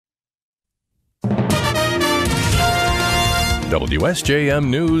WSJM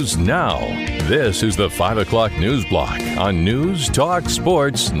News Now. This is the 5 o'clock news block on News Talk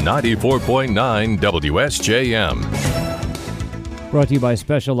Sports 94.9 WSJM. Brought to you by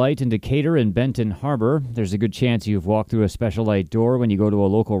Special Light in Decatur and Benton Harbor. There's a good chance you've walked through a Special Light door when you go to a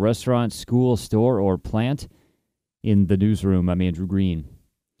local restaurant, school, store, or plant. In the newsroom, I'm Andrew Green.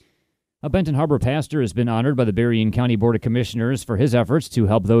 A Benton Harbor pastor has been honored by the Berrien County Board of Commissioners for his efforts to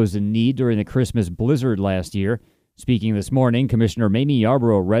help those in need during the Christmas blizzard last year. Speaking this morning, Commissioner Mamie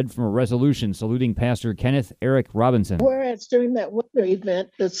Yarborough read from a resolution saluting Pastor Kenneth Eric Robinson. Whereas during that winter event,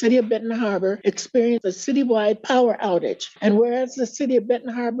 the city of Benton Harbor experienced a citywide power outage. And whereas the city of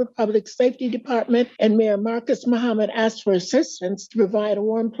Benton Harbor Public Safety Department and Mayor Marcus Muhammad asked for assistance to provide a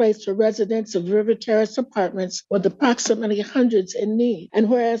warm place for residents of River Terrace Apartments with approximately hundreds in need. And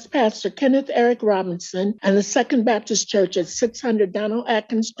whereas Pastor Kenneth Eric Robinson and the Second Baptist Church at 600 Donald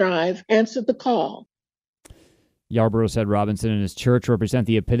Atkins Drive answered the call. Yarborough said Robinson and his church represent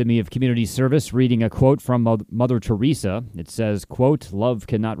the epitome of community service, reading a quote from Mother Teresa. It says, quote, "Love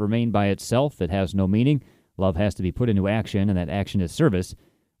cannot remain by itself. It has no meaning. Love has to be put into action, and that action is service."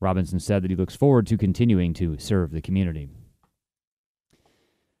 Robinson said that he looks forward to continuing to serve the community.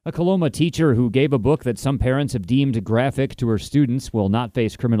 A Coloma teacher who gave a book that some parents have deemed graphic to her students will not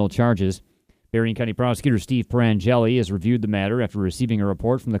face criminal charges. Berrien County Prosecutor Steve Perangeli has reviewed the matter after receiving a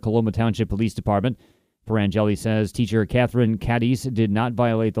report from the Coloma Township Police Department. Perangeli says teacher Catherine Cadiz did not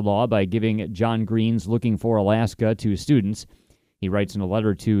violate the law by giving John Green's Looking for Alaska to students. He writes in a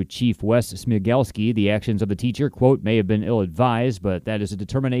letter to Chief Wes Smigelski, the actions of the teacher, quote, "may have been ill-advised, but that is a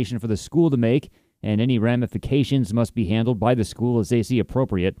determination for the school to make, and any ramifications must be handled by the school as they see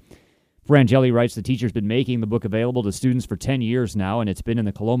appropriate." Perangeli writes the teacher's been making the book available to students for 10 years now, and it's been in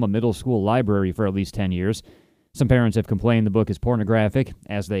the Coloma Middle School library for at least 10 years. Some parents have complained the book is pornographic,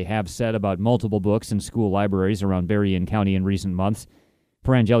 as they have said about multiple books in school libraries around Berrien County in recent months.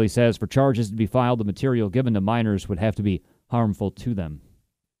 Perangeli says for charges to be filed, the material given to minors would have to be harmful to them.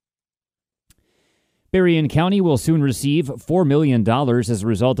 Berrien County will soon receive $4 million as a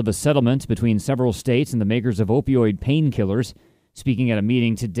result of a settlement between several states and the makers of opioid painkillers. Speaking at a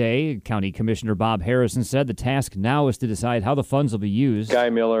meeting today, County Commissioner Bob Harrison said the task now is to decide how the funds will be used. Guy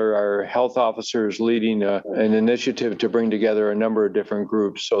Miller, our health officer, is leading an initiative to bring together a number of different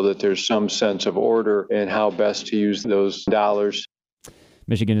groups so that there's some sense of order in how best to use those dollars.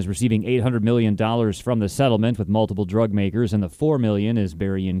 Michigan is receiving $800 million from the settlement with multiple drug makers, and the $4 million is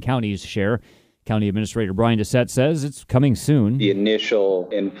Berrien County's share. County Administrator Brian Doucette says it's coming soon. The initial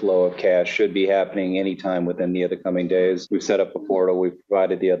inflow of cash should be happening anytime within the other coming days. We've set up a portal. We've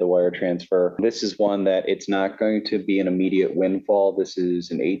provided the other wire transfer. This is one that it's not going to be an immediate windfall. This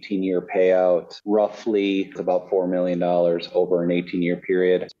is an 18-year payout, roughly about $4 million over an 18-year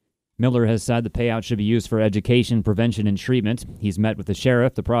period. Miller has said the payout should be used for education, prevention, and treatment. He's met with the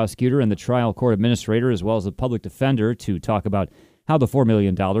sheriff, the prosecutor, and the trial court administrator, as well as the public defender, to talk about how the $4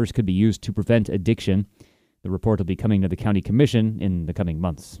 million could be used to prevent addiction. The report will be coming to the county commission in the coming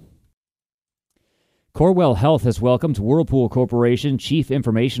months. Corewell Health has welcomed Whirlpool Corporation Chief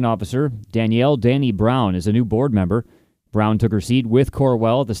Information Officer Danielle "Danny" Brown as a new board member. Brown took her seat with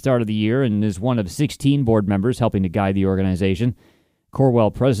Corewell at the start of the year and is one of 16 board members helping to guide the organization.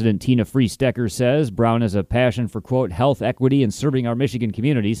 Corewell President Tina Freestecker says Brown has a passion for, quote, health equity and serving our Michigan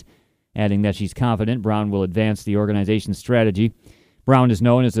communities, adding that she's confident Brown will advance the organization's strategy. Brown is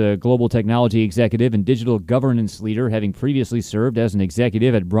known as a global technology executive and digital governance leader, having previously served as an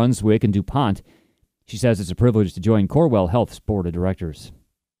executive at Brunswick and DuPont. She says it's a privilege to join Corewell Health's board of directors.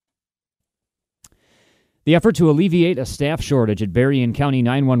 The effort to alleviate a staff shortage at Berrien County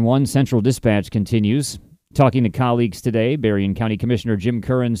 911 Central Dispatch continues. Talking to colleagues today, Berrien County Commissioner Jim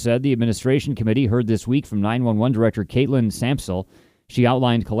Curran said the administration committee heard this week from 911 Director Caitlin Sampsell. She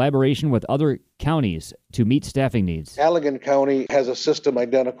outlined collaboration with other counties to meet staffing needs. Allegan County has a system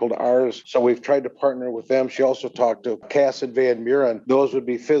identical to ours, so we've tried to partner with them. She also talked to Cass and Van Buren. Those would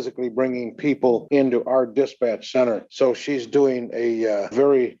be physically bringing people into our dispatch center. So she's doing a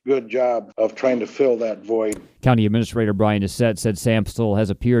very good job of trying to fill that void. County Administrator Brian Doucette said Sampsell has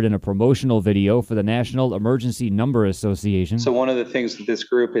appeared in a promotional video for the National Emergency Number Association. So one of the things that this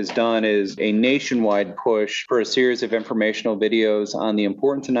group has done is a nationwide push for a series of informational videos on the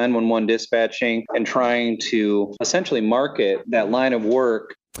importance of 911 dispatching and trying to essentially market that line of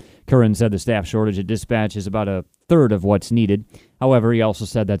work. Curran said the staff shortage at dispatch is about a third of what's needed. However, he also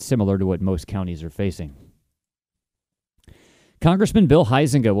said that's similar to what most counties are facing. Congressman Bill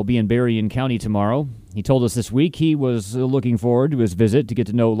Huizenga will be in Berrien County tomorrow. He told us this week he was looking forward to his visit to get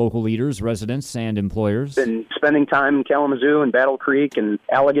to know local leaders, residents, and employers. Been spending time in Kalamazoo and Battle Creek and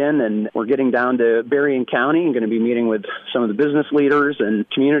Allegan, and we're getting down to Berrien County and going to be meeting with some of the business leaders and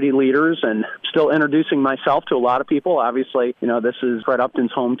community leaders and still introducing myself to a lot of people. Obviously, this is Fred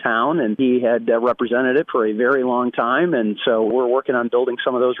Upton's hometown, and he had represented it for a very long time, and so we're working on building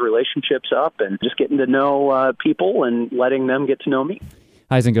some of those relationships up and just getting to know people and letting them get to know me.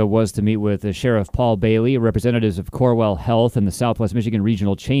 Huizenga was to meet with Sheriff Paul Bailey, representatives of Corewell Health and the Southwest Michigan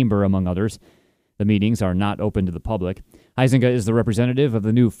Regional Chamber, among others. The meetings are not open to the public. Huizenga is the representative of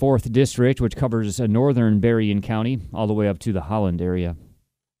the new 4th District, which covers northern Berrien County all the way up to the Holland area.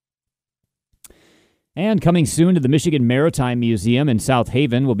 And coming soon to the Michigan Maritime Museum in South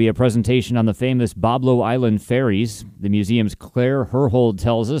Haven will be a presentation on the famous Boblo Island ferries. The museum's Claire Herhold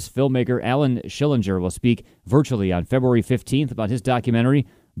tells us filmmaker Alan Schillinger will speak virtually on February 15th about his documentary,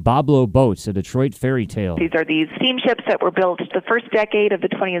 Boblo Boats, a Detroit fairy tale. These are these steamships that were built the first decade of the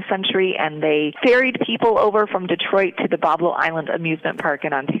 20th century, and they ferried people over from Detroit to the Boblo Island Amusement Park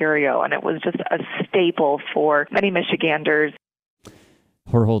in Ontario, and it was just a staple for many Michiganders.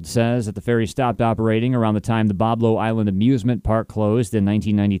 Herhold says that the ferry stopped operating around the time the Boblo Island Amusement Park closed in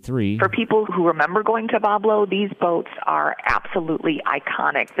 1993. For people who remember going to Boblo, these boats are absolutely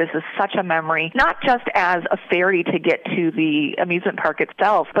iconic. This is such a memory, not just as a ferry to get to the amusement park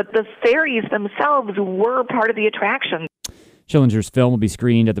itself, but the ferries themselves were part of the attraction. Schillinger's film will be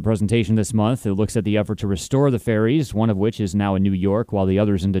screened at the presentation this month. It looks at the effort to restore the ferries, one of which is now in New York, while the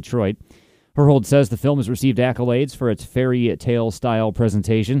other's in Detroit. Herhold says the film has received accolades for its fairy tale-style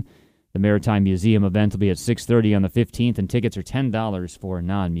presentation. The Maritime Museum event will be at 6:30 on the 15th, and tickets are $10 for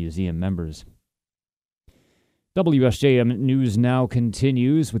non-museum members. WSJM News Now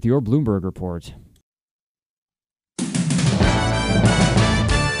continues with your Bloomberg Report.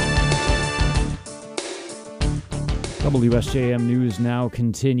 WSJM News Now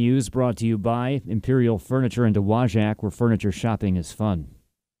continues, brought to you by Imperial Furniture in Dowagiac, where furniture shopping is fun.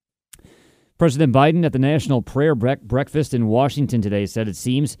 President Biden at the National Prayer Breakfast in Washington today said it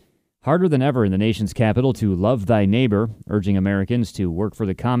seems harder than ever in the nation's capital to love thy neighbor, urging Americans to work for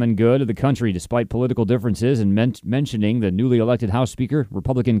the common good of the country despite political differences, and mentioning the newly elected House Speaker,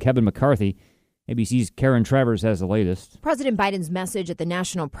 Republican Kevin McCarthy. ABC's Karen Travers has the latest. President Biden's message at the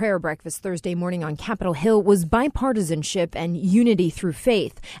National Prayer Breakfast Thursday morning on Capitol Hill was bipartisanship and unity through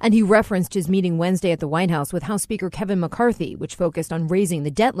faith, and he referenced his meeting Wednesday at the White House with House Speaker Kevin McCarthy, which focused on raising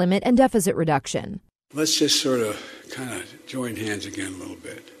the debt limit and deficit reduction. Let's just sort of kind of join hands again a little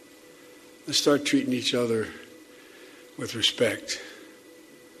bit. Let's start treating each other with respect.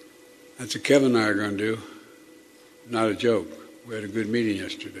 That's what Kevin and I are going to do. Not a joke. We had a good meeting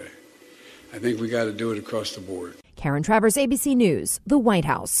yesterday. I think we got to do it across the board. Karen Travers, ABC News, the White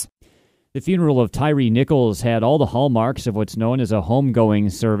House. The funeral of Tyree Nichols had all the hallmarks of what's known as a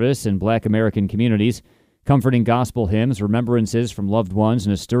homegoing service in Black American communities. Comforting gospel hymns, remembrances from loved ones,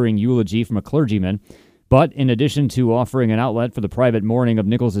 and a stirring eulogy from a clergyman. But in addition to offering an outlet for the private mourning of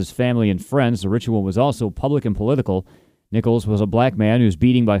Nichols' family and friends, the ritual was also public and political. Nichols was a black man whose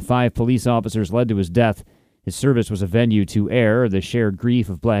beating by 5 police officers led to his death. His service was a venue to air the shared grief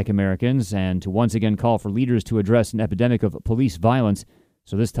of black Americans and to once again call for leaders to address an epidemic of police violence,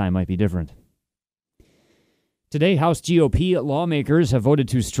 so this time might be different. Today, House GOP lawmakers have voted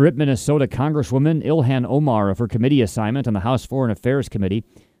to strip Minnesota Congresswoman Ilhan Omar of her committee assignment on the House Foreign Affairs Committee.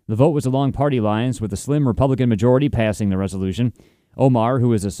 The vote was along party lines, with a slim Republican majority passing the resolution. Omar,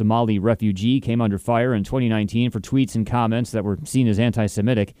 who is a Somali refugee, came under fire in 2019 for tweets and comments that were seen as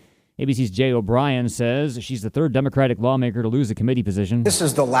anti-Semitic. ABC's Jay O'Brien says she's the third Democratic lawmaker to lose a committee position. This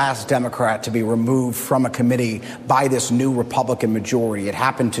is the last Democrat to be removed from a committee by this new Republican majority. It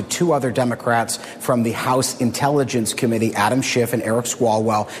happened to 2 other Democrats from the House Intelligence Committee, Adam Schiff and Eric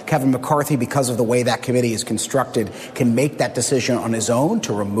Swalwell. Kevin McCarthy, because of the way that committee is constructed, can make that decision on his own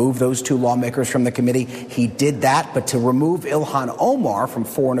to remove those 2 lawmakers from the committee. He did that, but to remove Ilhan Omar from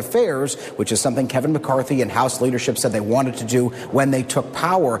Foreign Affairs, which is something Kevin McCarthy and House leadership said they wanted to do when they took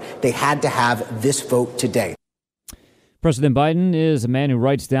power, they had to have this vote today. President Biden is a man who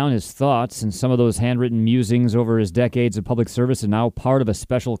writes down his thoughts, and some of those handwritten musings over his decades of public service are now part of a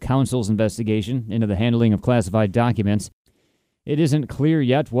special counsel's investigation into the handling of classified documents. It isn't clear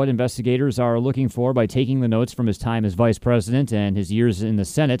yet what investigators are looking for by taking the notes from his time as vice president and his years in the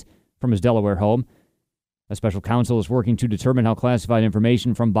Senate from his Delaware home. A special counsel is working to determine how classified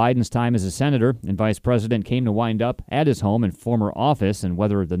information from Biden's time as a senator and vice president came to wind up at his home and former office, and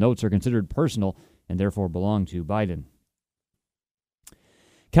whether the notes are considered personal and therefore belong to Biden.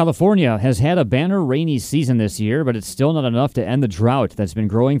 California has had a banner rainy season this year, but it's still not enough to end the drought that's been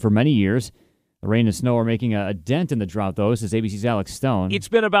growing for many years. The rain and snow are making a dent in the drought, though, says ABC's Alex Stone. It's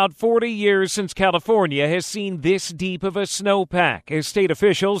been about 40 years since California has seen this deep of a snowpack. As state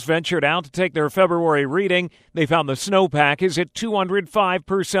officials ventured out to take their February reading, they found the snowpack is at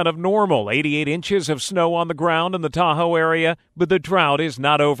 205% of normal, 88 inches of snow on the ground in the Tahoe area, but the drought is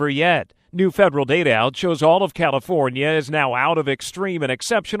not over yet. New federal data out shows all of California is now out of extreme and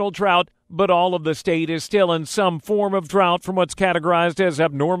exceptional drought, but all of the state is still in some form of drought from what's categorized as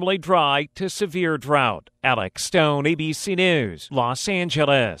abnormally dry to severe drought. Alex Stone, ABC News, Los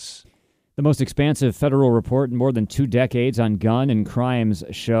Angeles. The most expansive federal report in more than 2 decades on gun and crimes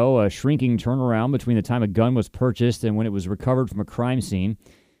show a shrinking turnaround between the time a gun was purchased and when it was recovered from a crime scene.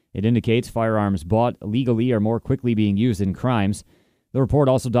 It indicates firearms bought legally are more quickly being used in crimes. The report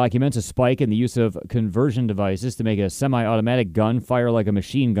also documents a spike in the use of conversion devices to make a semi-automatic gun fire like a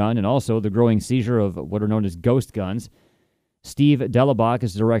machine gun, and also the growing seizure of what are known as ghost guns. Steve Delabach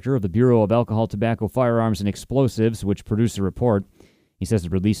is director of the Bureau of Alcohol, Tobacco, Firearms, and Explosives, which produced the report. He says the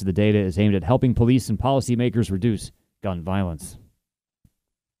release of the data is aimed at helping police and policymakers reduce gun violence.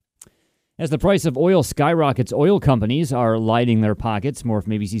 As the price of oil skyrockets, oil companies are lining their pockets. More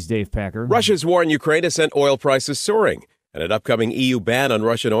from ABC's Dave Packer. Russia's war in Ukraine has sent oil prices soaring, and an upcoming EU ban on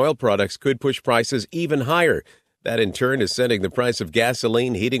Russian oil products could push prices even higher. That, in turn, is sending the price of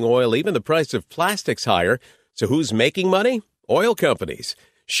gasoline, heating oil, even the price of plastics higher. So who's making money? Oil companies.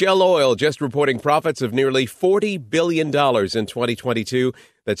 Shell Oil just reporting profits of nearly $40 billion in 2022.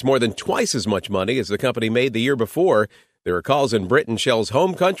 That's more than twice as much money as the company made the year before. There are calls in Britain, Shell's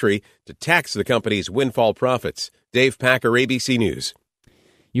home country, to tax the company's windfall profits. Dave Packer, ABC News.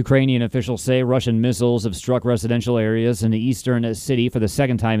 Ukrainian officials say Russian missiles have struck residential areas in the eastern city for the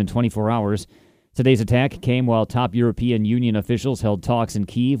second time in 24 hours. Today's attack came while top European Union officials held talks in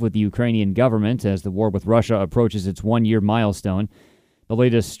Kyiv with the Ukrainian government as the war with Russia approaches its one-year milestone. The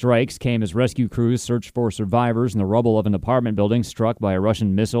latest strikes came as rescue crews searched for survivors in the rubble of an apartment building struck by a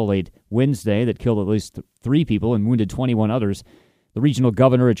Russian missile late Wednesday that killed at least 3 people and wounded 21 others. The regional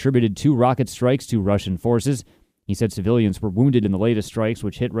governor attributed 2 rocket strikes to Russian forces. He said civilians were wounded in the latest strikes,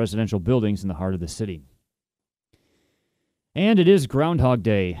 which hit residential buildings in the heart of the city. And it is Groundhog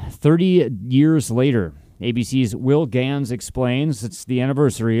Day, 30 years later. ABC's Will Gans explains it's the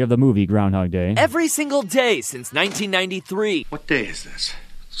anniversary of the movie Groundhog Day. Every single day since 1993. What day is this?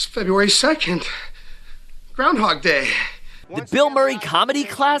 It's February 2nd. Groundhog Day. The Bill Murray comedy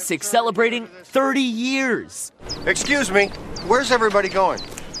classic celebrating 30 years. Excuse me, where's everybody going?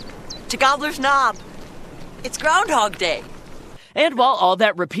 To Gobbler's Knob. It's Groundhog Day. And while all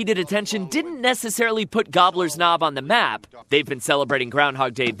that repeated attention didn't necessarily put Gobbler's Knob on the map, they've been celebrating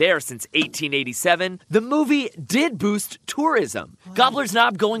Groundhog Day there since 1887, the movie did boost tourism. Gobbler's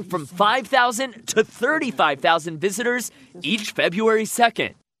Knob going from 5,000 to 35,000 visitors each February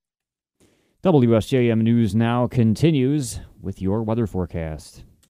 2nd. WSJM News Now continues with your weather forecast.